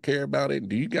that. I don't care about it.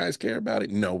 Do you guys care about it?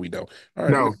 No, we don't. All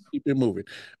right, let's keep it moving.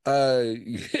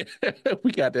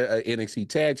 We got the NXT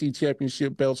Tag Team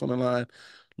Championship belts on the line.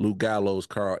 Luke Gallows,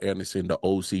 Carl Anderson, the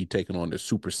OC taking on the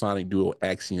Supersonic duo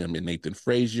Axiom and Nathan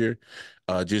Frazier.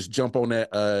 Just jump on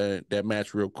that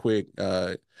match real quick.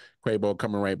 Quabo,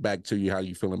 coming right back to you. How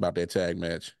you feeling about that tag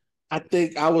match? I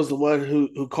think I was the one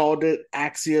who called it.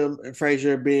 Axiom and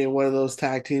Frazier being one of those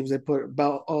tag teams they put a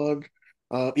belt on.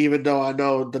 Even though I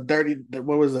know the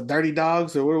Dirty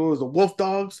Dogs or what was the Wolf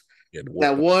Dogs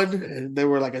that won, and they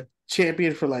were like a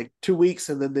champion for like 2 weeks,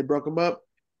 and then they broke them up.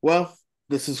 Well,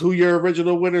 this is who your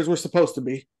original winners were supposed to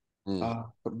be.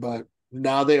 But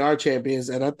now they are champions,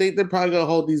 and I think they're probably gonna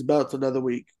hold these belts another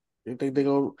week. I think they're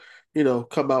gonna,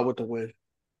 come out with the win.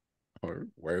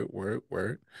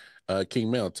 Word.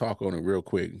 King Mel, talk on it real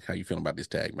quick. How you feeling about this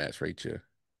tag match right here?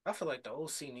 I feel like the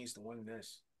OC needs to win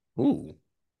this. Ooh.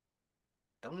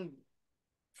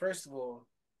 First of all,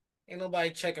 ain't nobody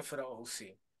checking for the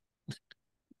OC.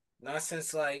 Not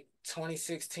since like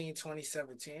 2016,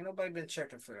 2017. Ain't nobody been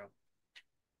checking for them.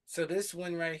 So this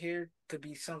win right here could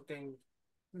be something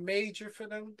major for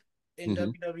them in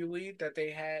WWE that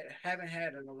they haven't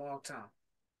had in a long time.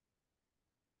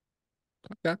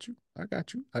 I got you.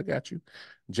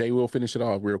 Jay will finish it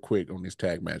off real quick on this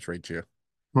tag match right here.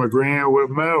 I'm agreeing with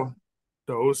Mel.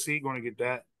 The OC going to get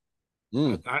that.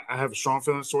 I have a strong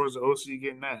feeling towards the OC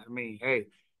getting that. I mean, hey,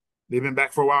 they've been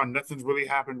back for a while. Nothing's really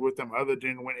happened with them other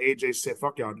than when AJ said,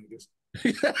 fuck y'all niggas.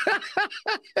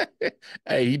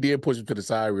 Hey, he did push him to the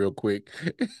side real quick.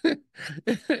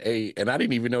 Hey, and I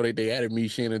didn't even know that they added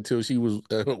Michin until she was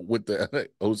with the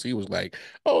OC was like,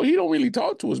 oh, he don't really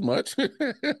talk to us much.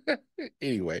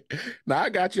 Anyway, now I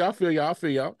got you. I feel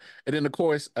y'all. And then, of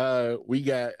course, we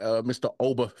got Mr.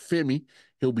 Oba Femi.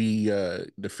 He'll be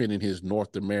defending his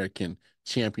North American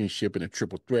championship in a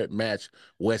triple threat match.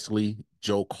 Wesley,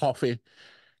 Joe Coffey.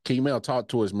 Mel, talk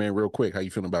to us, man, real quick. How you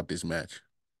feeling about this match?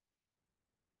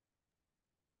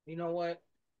 You know what?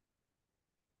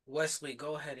 Wesley,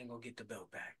 go ahead and go get the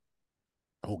belt back.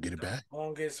 Oh, get it back?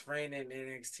 Longest reigning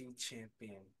NXT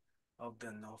champion of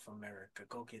the North America.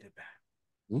 Go get it back.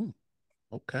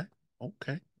 Okay.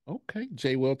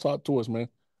 Jay Will, talk to us, man.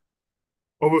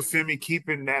 over Femi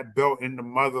keeping that belt in the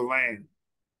motherland.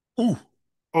 Ooh,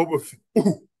 Over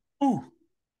ooh.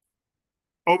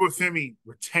 over Femi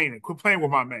retaining. Quit playing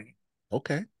with my man.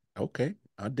 Okay, okay.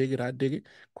 I dig it. I dig it.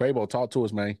 Quavo, talk to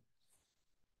us, man.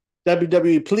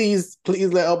 WWE, please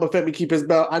let Elba Femi keep his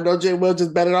belt. I know Jay Will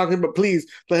just betted on him, but please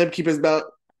let him keep his belt.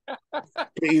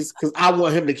 Please, because I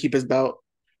want him to keep his belt.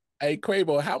 Hey,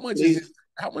 Quavo, how much Please. is this?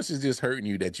 How much is this hurting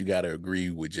you that you got to agree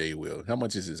with Jay Will? How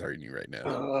much is this hurting you right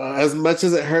now? As much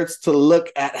as it hurts to look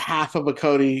at half of a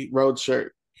Cody Rhodes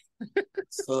shirt,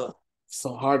 so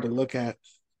hard to look at.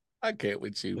 I can't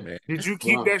with you, man. Did you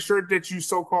keep that shirt that you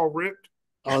so-called ripped?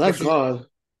 Oh, that's gone.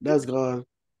 That's gone.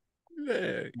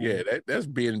 Yeah. That's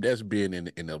being in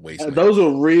the wasteland. Those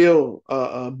are real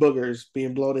boogers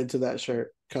being blown into that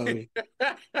shirt, Cody.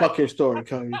 Fuck your story,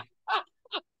 Cody.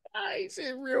 I ain't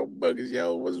said real buggers,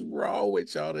 yo. What's wrong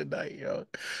with y'all tonight, yo?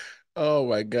 Oh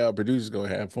my God, producers gonna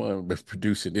have fun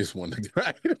producing this one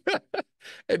tonight.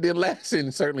 And then last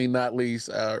and certainly not least,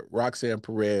 Roxanne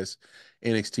Perez,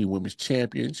 NXT Women's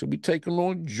Champion. She'll be taking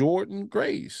on Jordan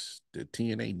Grace, the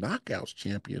TNA Knockouts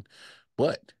champion.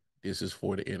 But this is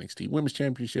for the NXT Women's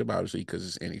Championship, obviously, because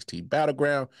it's NXT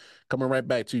Battleground. Coming right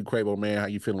back to you, Quavo, man. How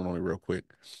you feeling on it real quick?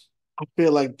 I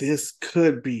feel like this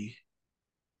could be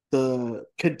the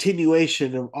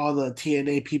continuation of all the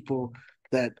TNA people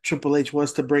that Triple H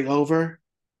wants to bring over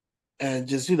and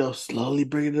just, slowly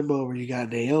bringing them over. You got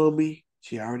Naomi,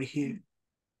 she already here.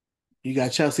 You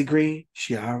got Chelsea Green,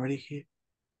 she already here.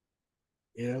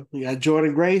 You got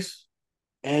Jordan Grace,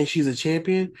 and she's a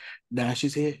champion. Now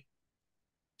she's here.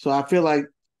 So I feel like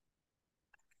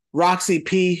Roxy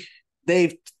P,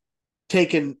 they've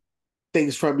taken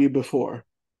things from you before.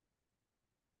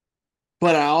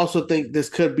 But I also think this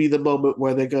could be the moment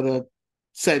where they're going to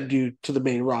send you to the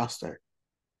main roster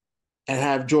and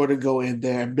have Jordan go in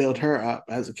there and build her up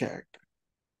as a character,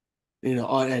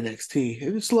 on NXT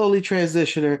and slowly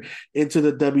transition her into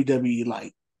the WWE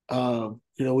light.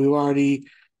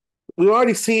 We've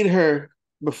already seen her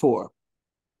before,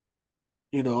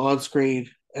 on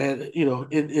screen and,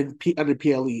 under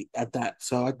PLE at that.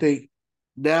 So I think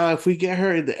now if we get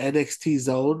her in the NXT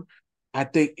zone, I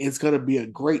think it's going to be a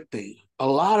great thing. A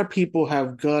lot of people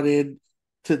have gone in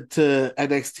to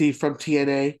NXT from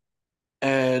TNA,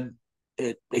 and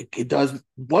it does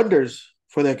wonders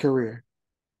for their career.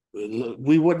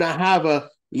 We would not have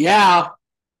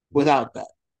without that.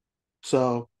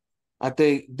 So I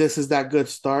think this is that good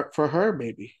start for her,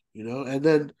 maybe, and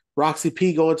then Roxy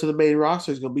P going to the main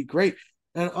roster is going to be great.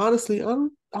 And honestly, I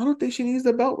don't think she needs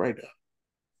the belt right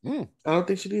now. I don't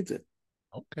think she needs it.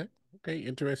 Okay.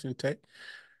 Interesting take.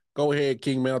 Go ahead,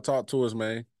 King Mel. Talk to us,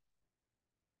 man.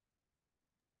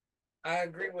 I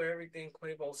agree with everything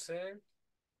Quavo said,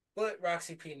 but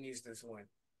Roxy P needs this win.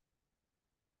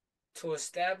 To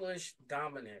establish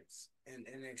dominance in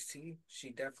NXT, she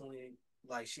definitely,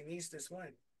 she needs this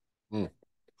win.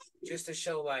 Just to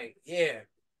show,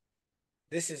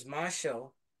 this is my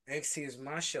show. NXT is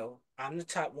my show. I'm the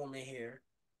top woman here.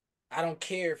 I don't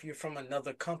care if you're from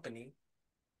another company.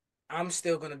 I'm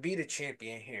still going to be the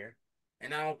champion here.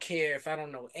 And I don't care if I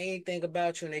don't know anything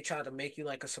about you and they try to make you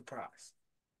like a surprise.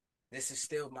 This is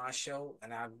still my show,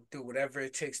 and I'll do whatever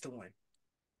it takes to win.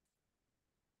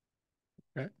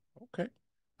 Okay.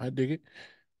 I dig it.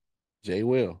 Jay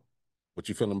Will, what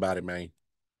you feeling about it, man?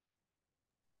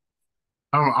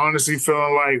 I'm honestly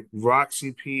feeling like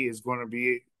Roxy P is going to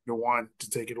be the one to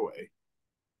take it away.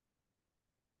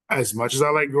 As much as I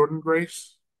like Jordan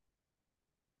Grace,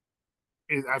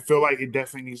 I feel like it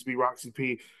definitely needs to be Roxy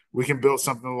P. We can build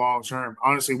something long term.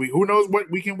 Honestly, who knows what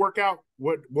we can work out?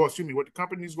 What the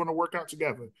company is going to work out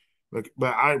together.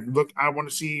 I want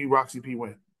to see Roxy P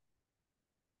win.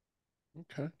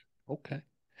 Okay.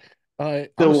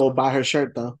 Still won't buy her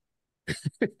shirt though.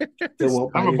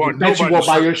 Still won't buy your, bet you won't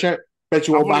buy your shirt. Bet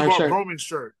you won't buy her shirt. Roman's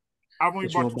shirt. I've only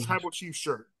bought the Tribal Chief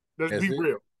shirt. Let's be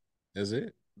real. That's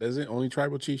it. Only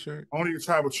Tribal Chief shirt. Only the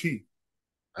Tribal Chief.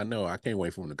 I know. I can't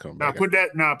wait for him to come back. Put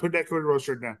that Cody Rhodes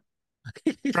shirt down.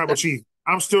 Tribal Chief.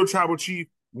 I'm still Tribal Chief,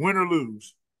 win or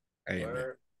lose. Hey,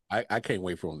 man, I can't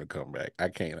wait for him to come back. I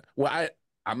can't. Well,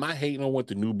 I'm not hating on what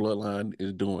the new bloodline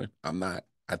is doing. I'm not.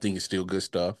 I think it's still good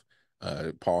stuff.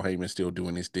 Paul Heyman's still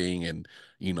doing his thing, and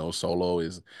Solo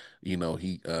is, he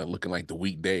looking like the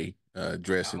weekday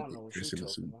dressing. I don't know what you're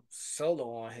talking about.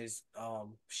 Solo on his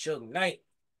Suge Knight.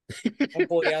 My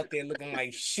boy out there looking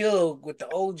like Suge with the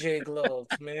OJ gloves,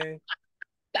 man.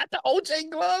 Got the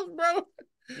OJ gloves, bro.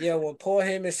 Yeah, when Paul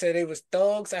Heyman said they was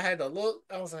thugs, I had to look.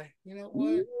 I was like, you know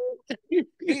what?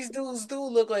 These dudes do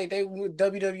look like they with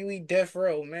WWE Death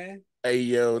Row, man. Hey,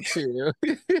 yo, chill.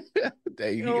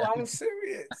 I'm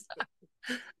serious.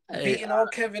 beating on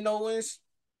Kevin Owens,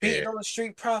 beating Yeah. on the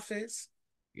Street Profits.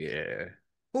 Yeah.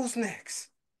 Who's next?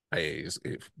 Hey,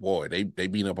 boy, they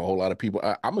beat up a whole lot of people.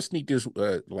 I'm gonna sneak this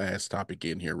last topic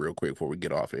in here real quick before we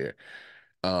get off air.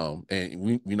 And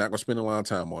we're not gonna spend a lot of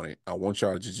time on it. I want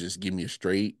y'all to just give me a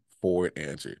straightforward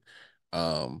answer.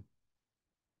 Um,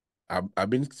 I've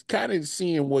been kind of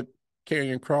seeing what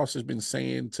Karrion Kross has been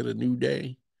saying to the New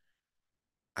Day.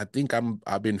 I think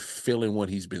I've been feeling what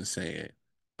he's been saying.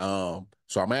 So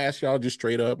I'm gonna ask y'all just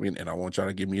straight up, and I want y'all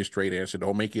to give me a straight answer.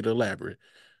 Don't make it elaborate.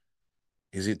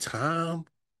 Is it time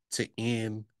to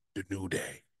end the New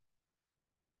Day?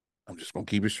 I'm just gonna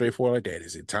keep it straightforward like that.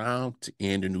 Is it time to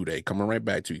end the New Day? Coming right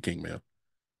back to you, King Mel.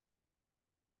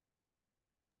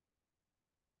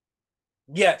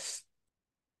 Yes.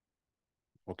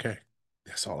 Okay,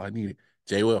 that's all I needed.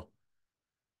 Jay Will.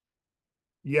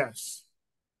 Yes.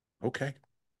 Okay.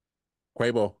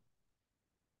 Quabo.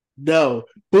 No.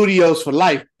 Bootios for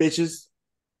life, bitches.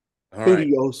 All right.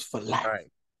 Bootios for life. All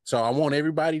right. So I want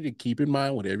everybody to keep in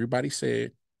mind what everybody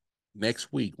said.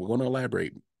 Next week, we're going to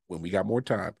elaborate when we got more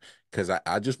time, because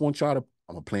I just want y'all to,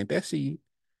 I'm going to plant that seed,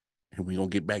 and we're going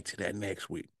to get back to that next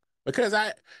week. Because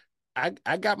I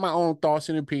got my own thoughts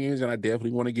and opinions, and I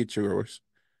definitely want to get yours.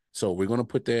 So we're going to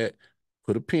put a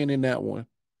pin in that one,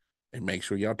 and make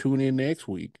sure y'all tune in next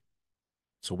week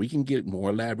so we can get more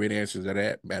elaborate answers to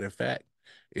that. Matter of fact,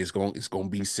 it's gonna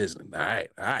be sizzling. All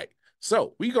right.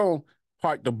 So we gonna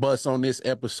park the bus on this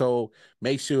episode.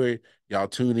 Make sure y'all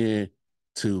tune in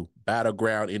to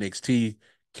Battleground NXT.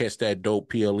 Catch that dope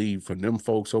PLE from them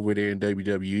folks over there in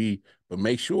WWE. But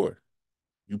make sure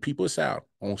you people us out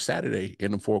on Saturday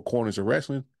in the four corners of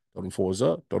wrestling. Throw them fours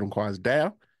up, throw them cards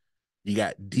down. You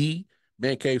got D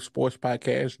Man Cave Sports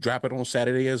Podcast. Drop it on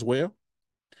Saturday as well.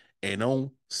 And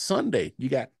on Sunday, you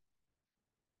got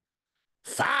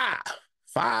five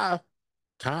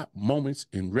top moments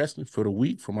in wrestling for the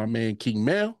week from our man King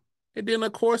Mel. And then,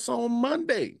 of course, on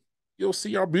Monday, you'll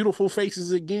see our beautiful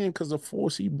faces again, because the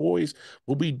 4C boys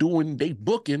will be doing they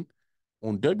booking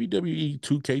on WWE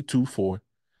 2K24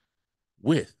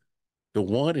 with the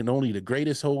one and only the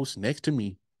greatest host next to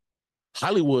me,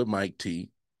 Hollywood Mike T.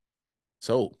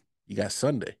 So you got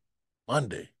Sunday,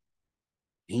 Monday,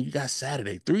 and you got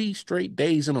Saturday, 3 straight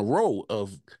days in a row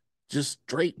of just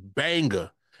straight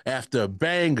banger after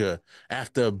banger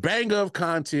after banger of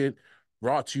content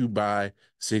brought to you by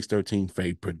 613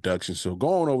 Faye Productions. So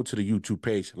go on over to the YouTube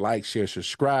page, like, share,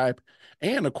 subscribe,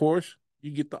 and of course,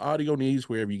 you get the audio needs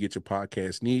wherever you get your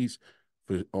podcast needs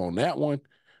on that one.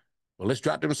 Well, let's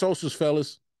drop them socials,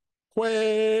 fellas.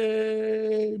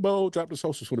 Quabo, drop the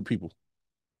socials for the people.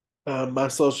 My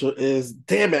social is,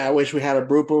 damn it, I wish we had a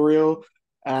blooper reel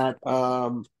at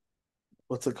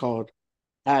what's it called?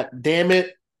 At damn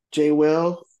it, Jay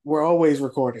Will. We're always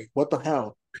recording. What the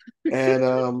hell?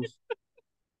 And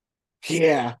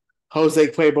yeah, Jose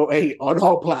Quabo 8 on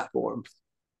all platforms.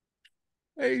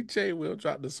 Hey, Jay Will,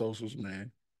 drop the socials,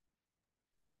 man.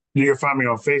 You can find me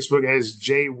on Facebook as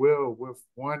J Will with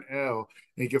 1L.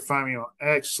 And you can find me on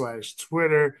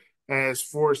X/Twitter as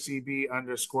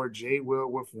 4CB_J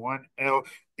Will with 1L.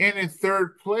 And in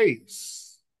third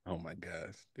place. Oh my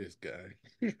gosh, this guy.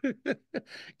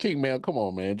 King Man, come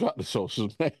on, man. Drop the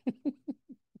socials, man.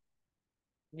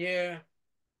 Yeah.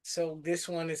 So this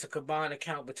one is a combined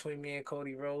account between me and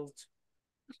Cody Rhodes.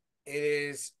 It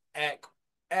is at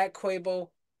Quabo,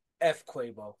 F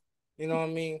Quabo. You know what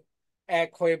I mean?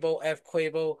 At Quabo, F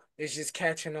Quabo. It's just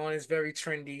catching on. It's very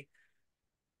trendy.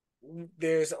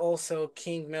 There's also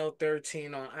King Mel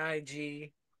 13 on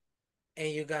IG.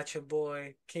 And you got your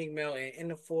boy King Mel in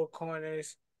the four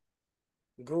corners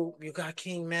group. You got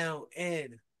King Mel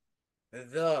in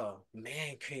the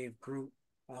Man Cave group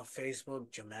on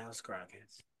Facebook, Jemell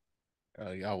Scroggins.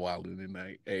 Y'all wilding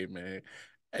tonight. Hey, man.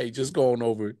 Hey, just going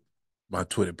over my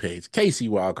Twitter page, KC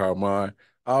Wildcard Mar,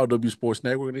 RW Sports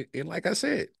Network. And like I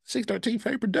said, 613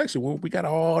 Faye Production. Well, we got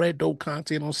all that dope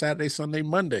content on Saturday, Sunday,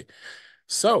 Monday.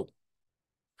 So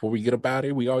before we get up out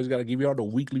here, we always got to give y'all the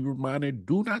weekly reminder.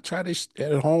 Do not try this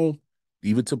at home.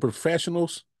 Leave it to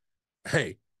professionals.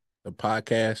 Hey, the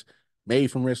podcast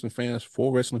made from wrestling fans,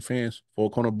 for wrestling fans,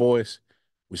 for Corner Boyz.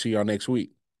 We see y'all next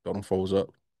week. Throw them foes up.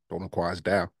 Throw them quads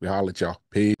down. We holler at y'all.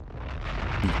 Peace.